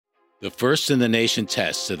The first-in-the-nation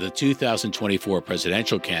test of the 2024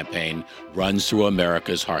 presidential campaign runs through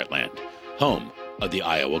America's heartland, home of the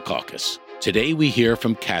Iowa caucus. Today we hear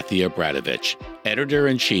from Kathie Obradovich,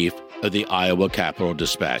 editor-in-chief of the Iowa Capital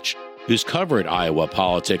Dispatch, who's covered Iowa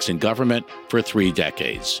politics and government for 3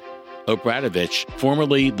 decades. Obradovich,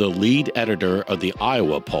 formerly the lead editor of the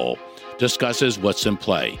Iowa poll, discusses what's in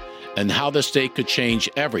play and how the state could change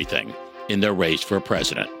everything in their race for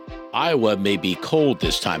president. Iowa may be cold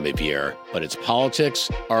this time of year, but its politics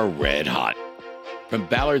are red hot. From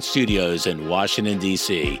Ballard Studios in Washington,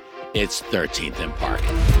 D.C., it's 13th and Park.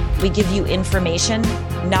 We give you information,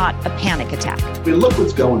 not a panic attack. I mean, look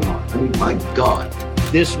what's going on. I mean, my God.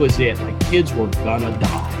 This was it. The kids were gonna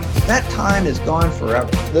die. That time is gone forever.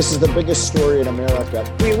 This is the biggest story in America.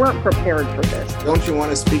 We weren't prepared for this. Don't you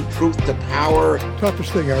want to speak truth to power?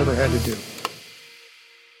 Toughest thing I ever had to do.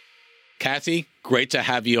 Kathie, great to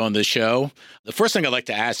have you on the show. The first thing I'd like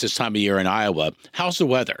to ask this time of year in Iowa, how's the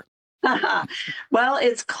weather? Well,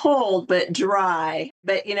 it's cold but dry,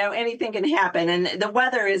 but anything can happen. And the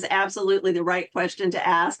weather is absolutely the right question to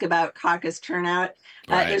ask about caucus turnout.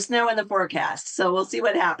 Right. There's snow in the forecast, so we'll see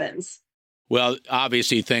what happens. Well,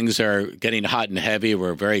 obviously things are getting hot and heavy.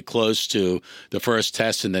 We're very close to the first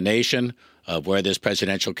test in the nation of where this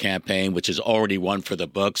presidential campaign, which is already one for the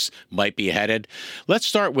books, might be headed. Let's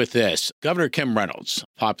start with this. Governor Kim Reynolds,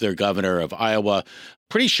 popular governor of Iowa,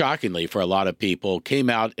 pretty shockingly for a lot of people, came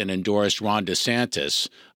out and endorsed Ron DeSantis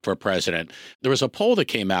for president. There was a poll that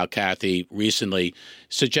came out, Kathie, recently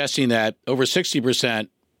suggesting that over 60%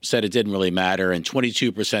 said it didn't really matter, and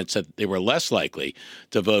 22% said they were less likely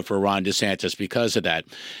to vote for Ron DeSantis because of that.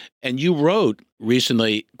 And you wrote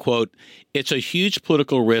recently, quote, "It's a huge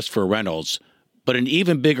political risk for Reynolds, but an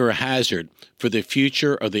even bigger hazard for the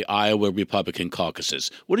future of the Iowa Republican caucuses."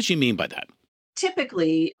 What did you mean by that?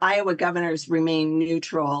 Typically, Iowa governors remain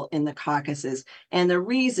neutral in the caucuses. And the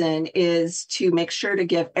reason is to make sure to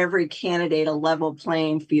give every candidate a level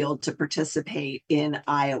playing field to participate in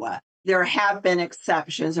Iowa. There have been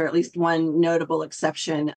exceptions, or at least one notable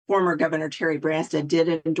exception. Former Governor Terry Branstad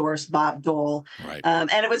did endorse Bob Dole. Right. And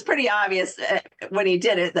it was pretty obvious when he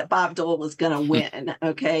did it that Bob Dole was going to win.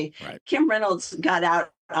 Okay. Right. Kim Reynolds got out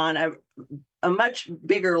on a much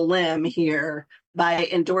bigger limb here by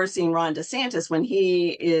endorsing Ron DeSantis when he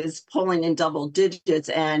is polling in double digits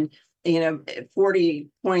and 40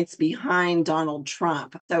 points behind Donald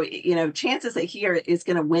Trump. So, chances that he is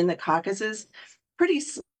going to win the caucuses pretty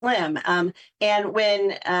slim. And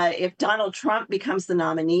when if Donald Trump becomes the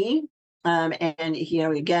nominee, and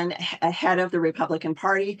again ahead of the Republican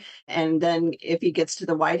Party, and then if he gets to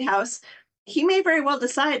the White House, he may very well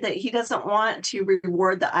decide that he doesn't want to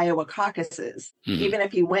reward the Iowa caucuses, even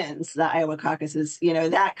if he wins the Iowa caucuses.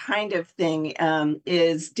 That kind of thing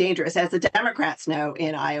is dangerous. As the Democrats know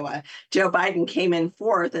in Iowa, Joe Biden came in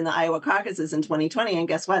fourth in the Iowa caucuses in 2020. And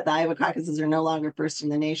guess what? The Iowa caucuses are no longer first in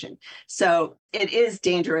the nation. So it is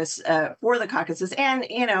dangerous for the caucuses. And,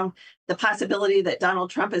 the possibility that Donald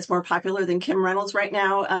Trump is more popular than Kim Reynolds right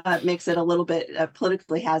now makes it a little bit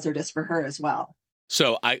politically hazardous for her as well.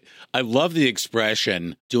 So I love the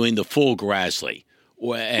expression doing the full Grassley.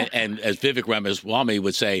 And as Vivek Ramaswamy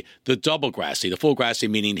would say, the double Grassley, the full Grassley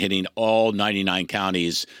meaning hitting all 99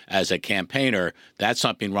 counties as a campaigner. That's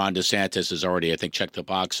something Ron DeSantis has already, I think, checked the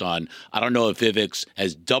box on. I don't know if Vivek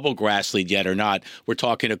has double Grassley'd yet or not. We're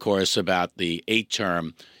talking, of course, about the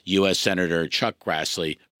 8-term U.S. Senator Chuck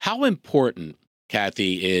Grassley. How important,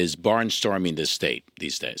 Kathie, is barnstorming this state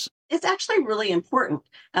these days? It's actually really important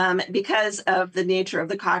because of the nature of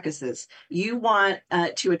the caucuses. You want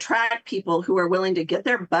to attract people who are willing to get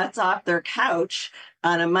their butts off their couch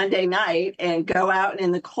on a Monday night and go out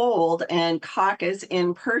in the cold and caucus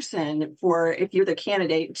in person for, if you're the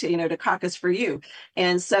candidate, to caucus for you.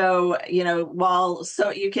 And so,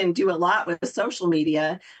 you can do a lot with social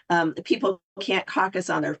media, people can't caucus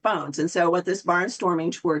on their phones. And so what this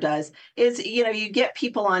barnstorming tour does is, you get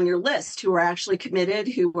people on your list who are actually committed,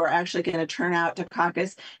 who are actually going to turn out to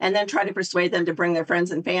caucus, and then try to persuade them to bring their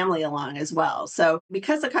friends and family along as well. So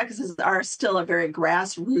because the caucuses are still a very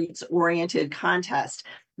grassroots oriented contest,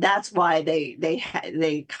 that's why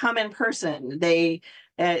they come in person. The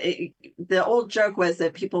old joke was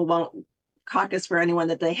that people won't caucus for anyone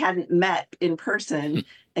that they hadn't met in person,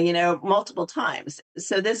 multiple times.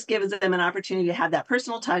 So this gives them an opportunity to have that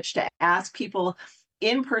personal touch, to ask people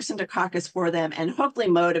in person to caucus for them, and hopefully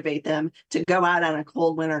motivate them to go out on a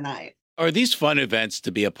cold winter night. Are these fun events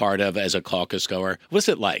to be a part of as a caucus goer? What's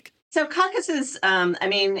it like? So caucuses,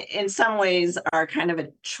 in some ways are kind of a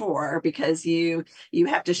chore because you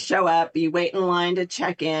have to show up, you wait in line to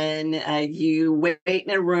check in, you wait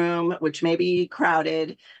in a room which may be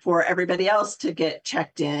crowded for everybody else to get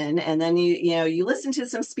checked in, and then you listen to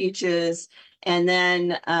some speeches, and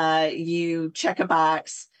then you check a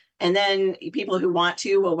box, and then people who want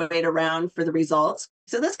to will wait around for the results.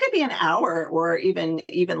 So this could be an hour or even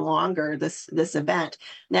longer, this event.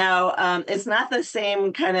 Now, it's not the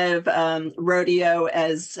same kind of rodeo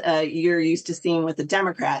as you're used to seeing with the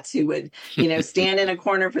Democrats, who would, stand in a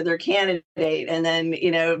corner for their candidate and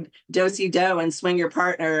then, do-si-do and swing your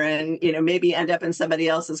partner and, maybe end up in somebody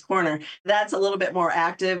else's corner. That's a little bit more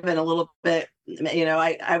active and a little bit,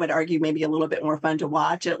 I would argue maybe a little bit more fun to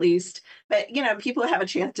watch at least. But, people have a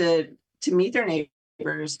chance to meet their neighbors,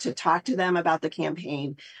 to talk to them about the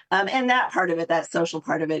campaign. And that part of it, that social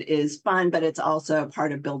part of it, is fun, but it's also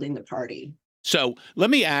part of building the party. So let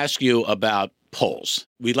me ask you about polls.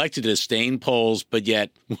 We like to disdain polls, but yet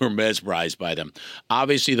we're mesmerized by them.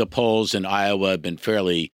 Obviously, the polls in Iowa have been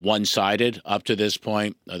fairly one-sided up to this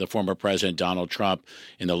point. The former president, Donald Trump,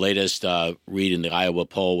 in the latest read in the Iowa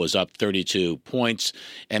poll was up 32 points.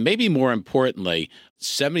 And maybe more importantly,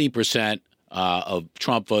 70% of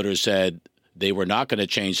Trump voters said they were not going to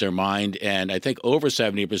change their mind. And I think over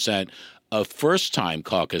 70% of first-time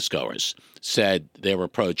caucus goers said they were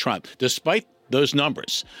pro-Trump. Despite those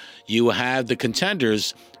numbers, you have the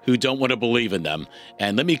contenders who don't want to believe in them.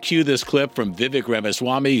 And let me cue this clip from Vivek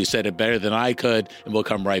Ramaswamy, who said it better than I could, and we'll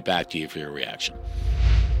come right back to you for your reaction.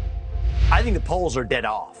 I think the polls are dead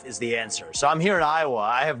off is the answer. So I'm here in Iowa.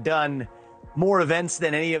 I have done more events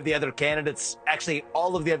than any of the other candidates, actually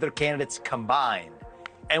all of the other candidates combined.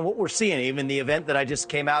 And what we're seeing, even the event that I just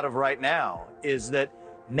came out of right now, is that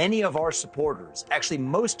many of our supporters, actually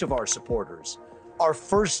most of our supporters, are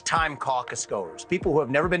first-time caucus goers, people who have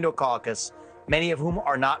never been to a caucus, many of whom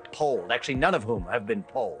are not polled, actually none of whom have been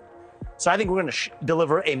polled. So I think we're going to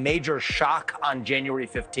deliver a major shock on January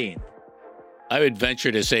 15th. I would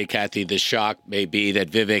venture to say, Kathie, the shock may be that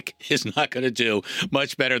Vivek is not going to do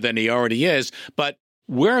much better than he already is, but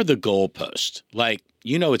where are the goalposts?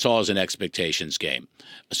 It's always an expectations game.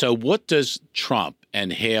 So what does Trump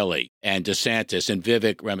and Haley and DeSantis and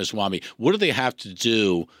Vivek Ramaswamy, what do they have to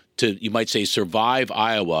do to, you might say, survive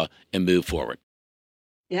Iowa and move forward?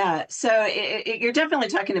 Yeah, so you're definitely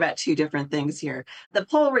talking about two different things here. The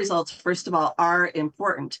poll results, first of all, are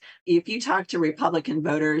important. If you talk to Republican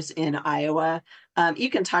voters in Iowa, you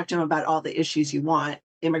can talk to them about all the issues you want,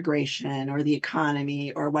 immigration or the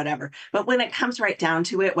economy or whatever. But when it comes right down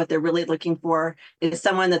to it, what they're really looking for is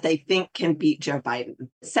someone that they think can beat Joe Biden.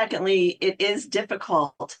 Secondly, it is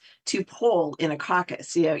difficult to poll in a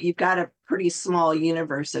caucus. You've got a pretty small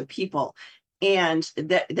universe of people. And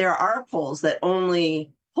there are polls that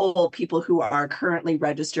only poll people who are currently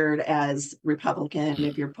registered as Republican,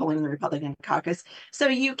 if you're polling the Republican caucus. So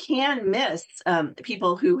you can miss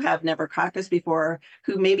people who have never caucused before,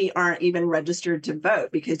 who maybe aren't even registered to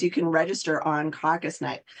vote, because you can register on caucus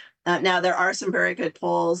night. Now, there are some very good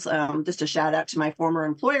polls. Just a shout out to my former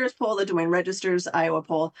employer's poll, the Des Moines Register's Iowa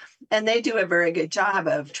poll, and they do a very good job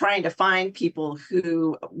of trying to find people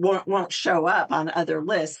who won't show up on other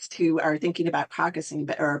lists, who are thinking about caucusing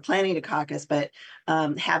or planning to caucus, but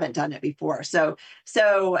haven't done it before. So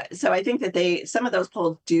I think that some of those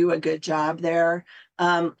polls do a good job there.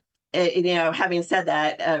 Having said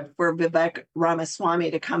that, for Vivek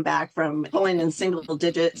Ramaswamy to come back from polling in single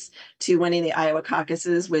digits to winning the Iowa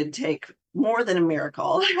caucuses would take more than a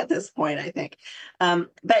miracle at this point, I think.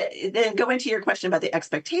 But then going to your question about the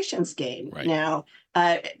expectations game. Right. Now,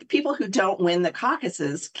 people who don't win the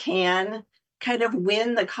caucuses can kind of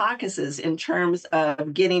win the caucuses in terms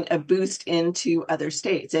of getting a boost into other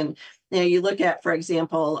states. And you look at, for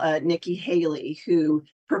example, Nikki Haley, who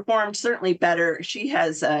performed certainly better. She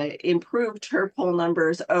has improved her poll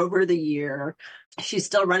numbers over the year. She's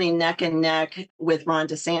still running neck and neck with Ron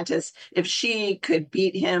DeSantis. If she could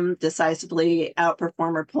beat him decisively,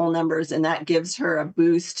 outperform her poll numbers, and that gives her a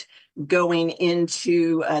boost going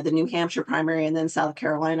into the New Hampshire primary and then South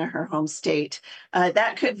Carolina, her home state,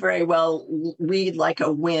 that could very well read like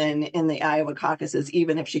a win in the Iowa caucuses,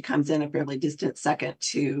 even if she comes in a fairly distant second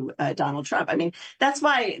to Donald Trump. I mean, that's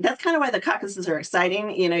kind of why the caucuses are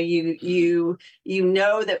exciting. You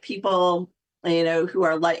know that people, who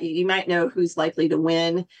are you might know who's likely to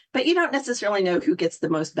win, but you don't necessarily know who gets the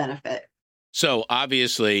most benefit. So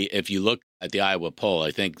obviously, if you look at the Iowa poll,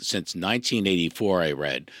 I think since 1984, I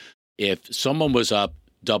read, if someone was up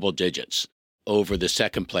double digits over the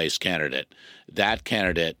second place candidate, that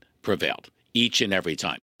candidate prevailed each and every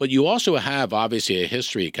time. But you also have, obviously, a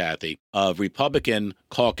history, Kathie, of Republican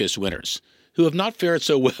caucus winners who have not fared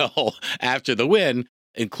so well after the win,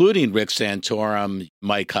 including Rick Santorum,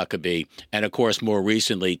 Mike Huckabee, and, of course, more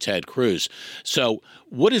recently, Ted Cruz. So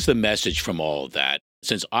what is the message from all of that?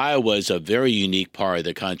 Since Iowa is a very unique part of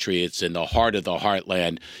the country, it's in the heart of the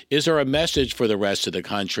heartland, is there a message for the rest of the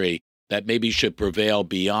country that maybe should prevail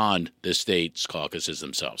beyond the state's caucuses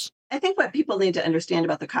themselves? I think what people need to understand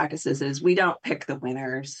about the caucuses is we don't pick the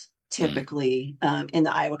winners typically in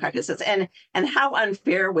the Iowa caucuses. And how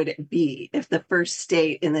unfair would it be if the first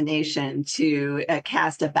state in the nation to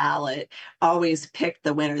cast a ballot always picked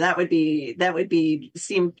the winner? That would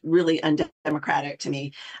seem really undemocratic to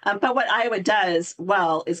me. But what Iowa does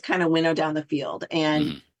well is kind of winnow down the field.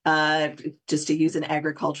 And just to use an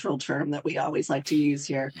agricultural term that we always like to use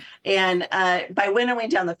here. And by winnowing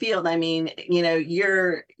down the field, I mean,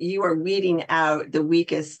 you are weeding out the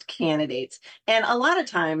weakest candidates. And a lot of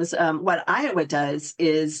times what Iowa does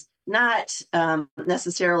is not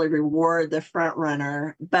necessarily reward the front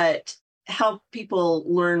runner, but help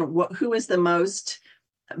people learn who is the most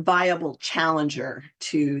viable challenger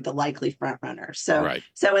to the likely front runner. So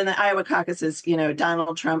in the Iowa caucuses,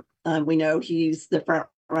 Donald Trump, we know he's the front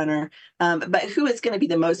runner, but who is going to be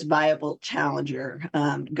the most viable challenger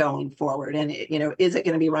going forward? And is it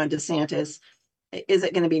going to be Ron DeSantis? Is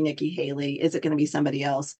it going to be Nikki Haley? Is it going to be somebody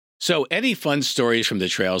else? So any fun stories from the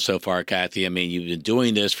trail so far, Kathie? I mean, you've been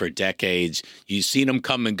doing this for decades. You've seen them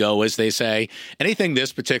come and go, as they say. Anything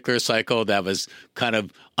this particular cycle that was kind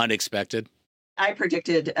of unexpected? I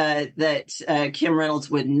predicted that Kim Reynolds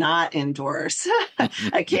would not endorse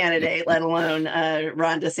a candidate, let alone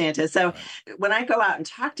Ron DeSantis. So when I go out and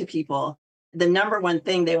talk to people, the number one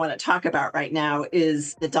thing they want to talk about right now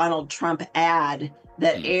is the Donald Trump ad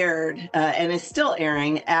that aired and is still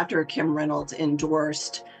airing after Kim Reynolds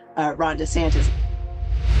endorsed Ron DeSantis.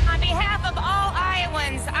 On behalf of all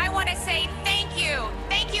Iowans, I want to say thank you.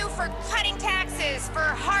 Thank you for cutting taxes for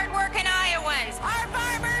hardworking Iowans. Our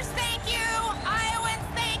farmers, thank you. Iowans,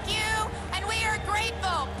 thank you. And we are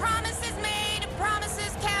grateful. Promises made,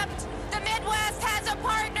 promises kept. The Midwest has a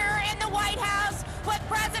partner in the White House with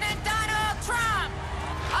President Donald Trump.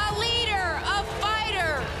 A leader, a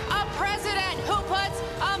fighter, a president who puts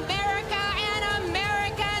America and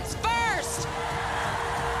Americans first.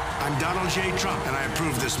 I'm Donald J. Trump, and I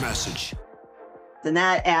approve this message. And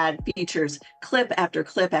that ad features clip after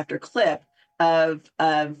clip after clip of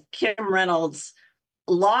Kim Reynolds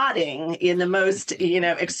lauding in the most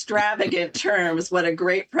extravagant terms what a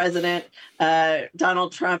great president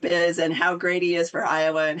Donald Trump is, and how great he is for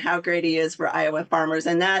Iowa, and how great he is for Iowa farmers.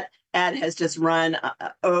 And that ad has just run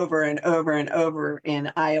over and over and over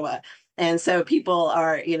in Iowa. And so people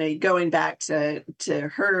are, going back to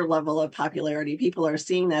her level of popularity. People are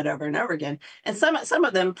seeing that over and over again. And some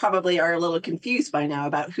of them probably are a little confused by now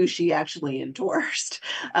about who she actually endorsed,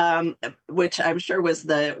 which I'm sure was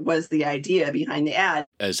the idea behind the ad.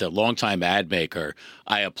 As a longtime ad maker,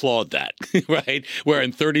 I applaud that, right? Where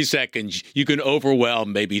in 30 seconds, you can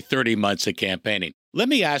overwhelm maybe 30 months of campaigning. Let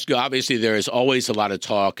me ask you, obviously, there is always a lot of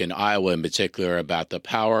talk in Iowa in particular about the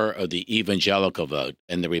power of the evangelical vote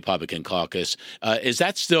in the Republican caucus. Is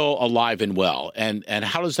that still alive and well? And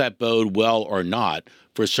how does that bode well or not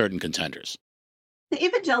for certain contenders? The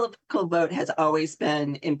evangelical vote has always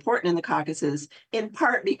been important in the caucuses, in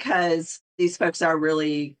part because these folks are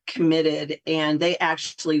really committed and they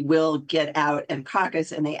actually will get out and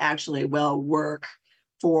caucus, and they actually will work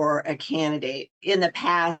for a candidate. In the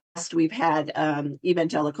past, we've had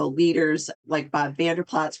evangelical leaders like Bob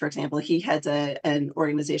Vanderplatz, for example. He heads an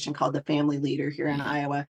organization called the Family Leader here in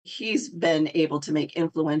Iowa. He's been able to make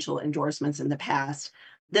influential endorsements in the past.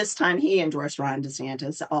 This time he endorsed Ron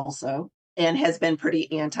DeSantis also, and has been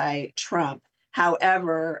pretty anti-Trump.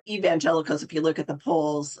 However, evangelicals, if you look at the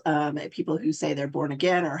polls, people who say they're born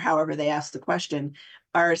again, or however they ask the question,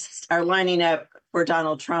 are lining up for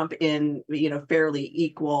Donald Trump in fairly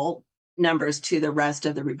equal numbers to the rest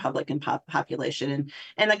of the Republican population.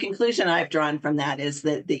 And the conclusion I've drawn from that is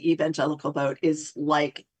that the evangelical vote is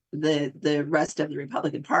like the rest of the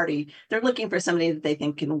Republican Party. They're looking for somebody that they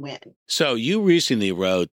think can win. So you recently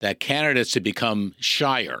wrote that candidates have become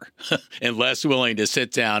shyer and less willing to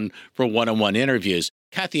sit down for one-on-one interviews.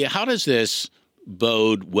 Kathie, how does this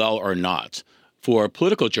bode well or not for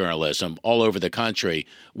political journalism all over the country,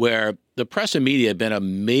 where the press and media have been a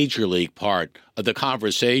major league part of the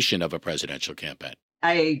conversation of a presidential campaign?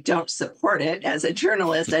 I don't support it as a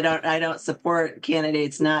journalist. I don't support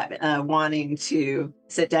candidates not wanting to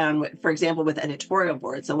sit down with, for example, with editorial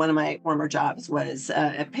boards. So one of my former jobs was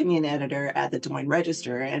opinion editor at the Des Moines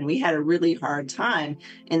Register, and we had a really hard time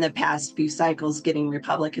in the past few cycles getting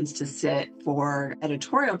Republicans to sit for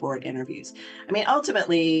editorial board interviews. I mean,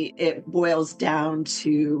 ultimately, it boils down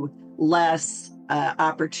to less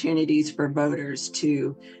opportunities for voters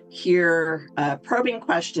to hear probing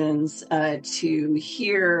questions, to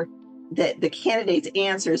hear the candidates'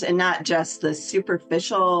 answers, and not just the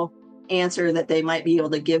superficial answer that they might be able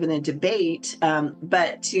to give in a debate,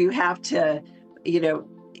 but to have to,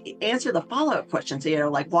 answer the follow-up questions,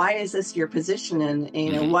 like, why is this your position?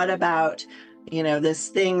 And, what about, this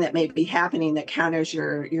thing that may be happening that counters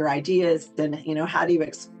your ideas? Then, how do you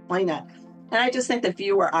explain that? And I just think the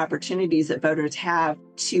fewer opportunities that voters have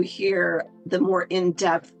to hear the more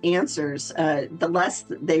in-depth answers, the less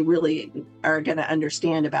they really are going to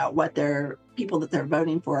understand about what their people that they're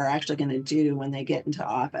voting for are actually going to do when they get into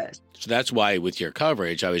office. So that's why with your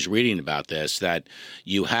coverage, I was reading about this, that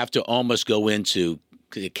you have to almost go into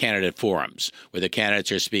candidate forums where the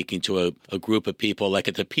candidates are speaking to a group of people, like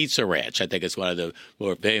at the Pizza Ranch. I think it's one of the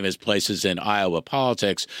more famous places in Iowa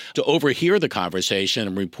politics, to overhear the conversation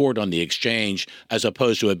and report on the exchange as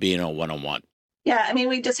opposed to it being a one-on-one. Yeah, I mean,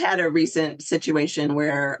 we just had a recent situation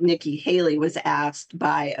where Nikki Haley was asked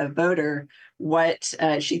by a voter what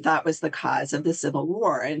she thought was the cause of the Civil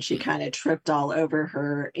War, and she kind of tripped all over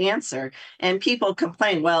her answer. And people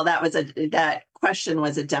complained, well, that question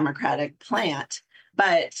was a Democratic plant.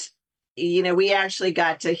 But, we actually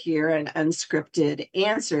got to hear an unscripted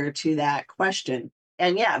answer to that question.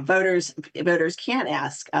 And yeah, voters can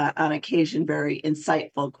ask on occasion very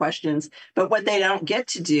insightful questions. But what they don't get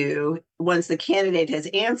to do once the candidate has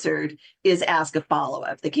answered is ask a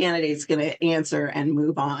follow-up. The candidate's going to answer and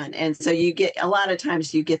move on. And so a lot of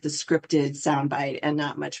times you get the scripted soundbite and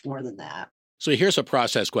not much more than that. So here's a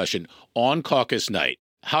process question. On caucus night,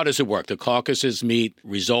 how does it work? The caucuses meet,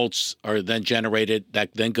 results are then generated,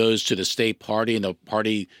 that then goes to the state party, and the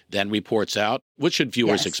party then reports out. What should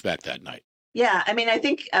viewers expect that night? Yeah, I mean, I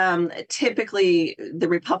think typically the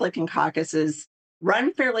Republican caucuses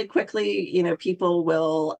run fairly quickly. People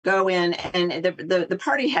will go in, and the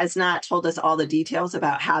party has not told us all the details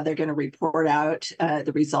about how they're going to report out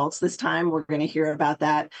the results this time. We're going to hear about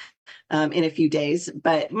that in a few days.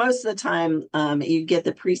 But most of the time, you get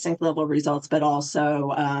the precinct level results, but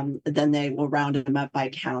also then they will round them up by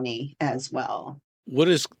county as well. What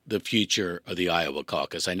is the future of the Iowa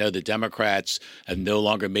caucus? I know the Democrats have no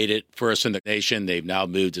longer made it first in the nation. They've now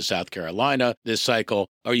moved to South Carolina this cycle.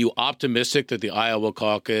 Are you optimistic that the Iowa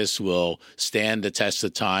caucus will stand the test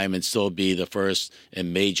of time and still be the first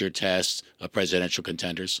and major test of presidential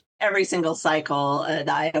contenders? Every single cycle,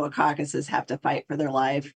 the Iowa caucuses have to fight for their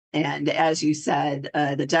life. And as you said,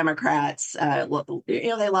 the Democrats,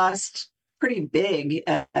 they lost pretty big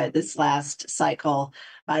this last cycle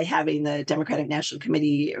by having the Democratic National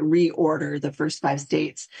Committee reorder the first 5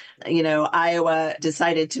 states. Iowa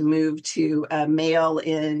decided to move to a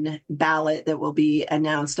mail-in ballot that will be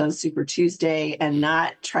announced on Super Tuesday and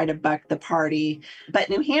not try to buck the party. But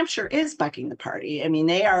New Hampshire is bucking the party. I mean,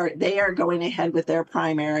 they are going ahead with their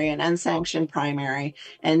primary, an unsanctioned primary,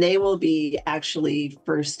 and they will be actually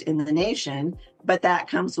first in the nation. But that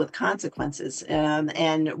comes with consequences.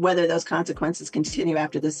 And whether those consequences continue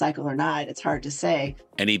after this cycle or not, it's hard to say.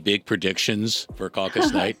 Any big predictions for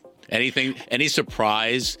caucus night? Any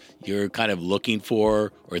surprise you're kind of looking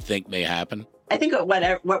for or think may happen? I think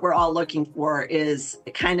what we're all looking for is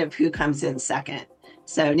kind of who comes in second.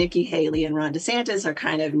 So Nikki Haley and Ron DeSantis are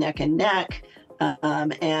kind of neck and neck.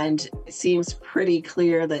 And it seems pretty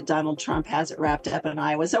clear that Donald Trump has it wrapped up in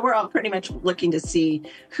Iowa. So we're all pretty much looking to see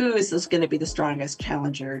who is going to be the strongest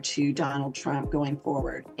challenger to Donald Trump going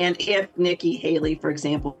forward. And if Nikki Haley, for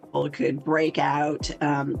example, could break out,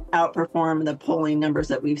 outperform the polling numbers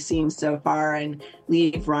that we've seen so far and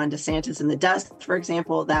leave Ron DeSantis in the dust, for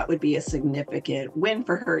example, that would be a significant win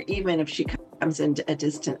for her, even if she comes in a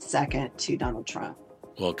distant second to Donald Trump.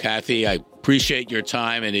 Well, Kathie, I appreciate your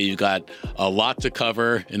time, and you've got a lot to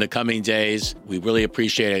cover in the coming days. We really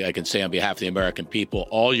appreciate it. I can say on behalf of the American people,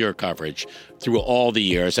 all your coverage through all the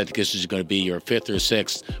years. I think this is going to be your 5th or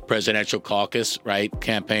 6th presidential caucus, right,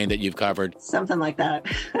 campaign that you've covered. Something like that.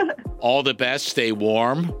 All the best. Stay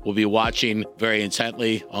warm. We'll be watching very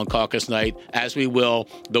intently on caucus night, as we will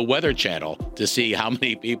the Weather Channel, to see how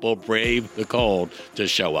many people brave the cold to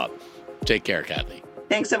show up. Take care, Kathie.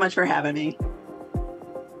 Thanks so much for having me.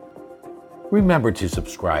 Remember to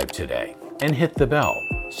subscribe today and hit the bell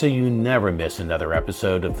so you never miss another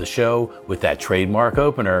episode of the show with that trademark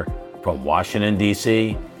opener, From Washington,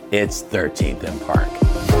 D.C., it's 13th and Park.